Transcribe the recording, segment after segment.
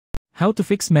How to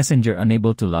fix Messenger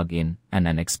unable to log in, an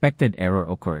unexpected error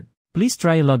occurred. Please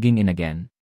try logging in again.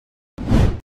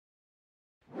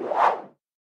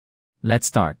 Let's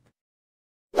start.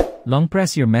 Long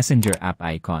press your Messenger app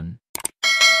icon.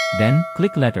 Then,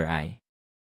 click letter I.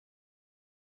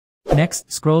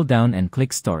 Next, scroll down and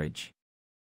click Storage.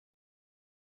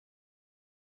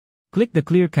 Click the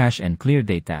Clear Cache and Clear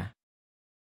Data.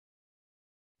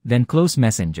 Then close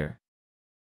Messenger.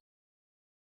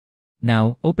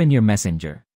 Now, open your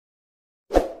Messenger.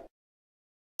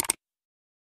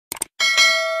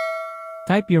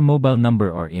 Type your mobile number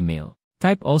or email.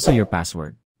 Type also your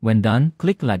password. When done,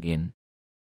 click Login.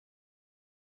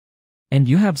 And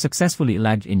you have successfully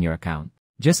logged in your account.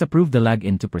 Just approve the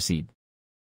login to proceed.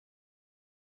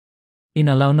 In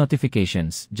Allow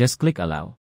Notifications, just click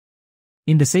Allow.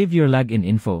 In the Save Your Login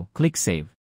Info, click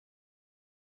Save.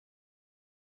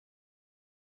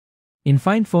 In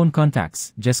Find Phone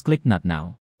Contacts, just click Not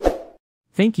Now.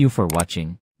 Thank you for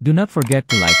watching. Do not forget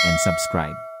to like and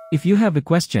subscribe. If you have a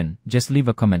question, just leave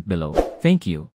a comment below. Thank you.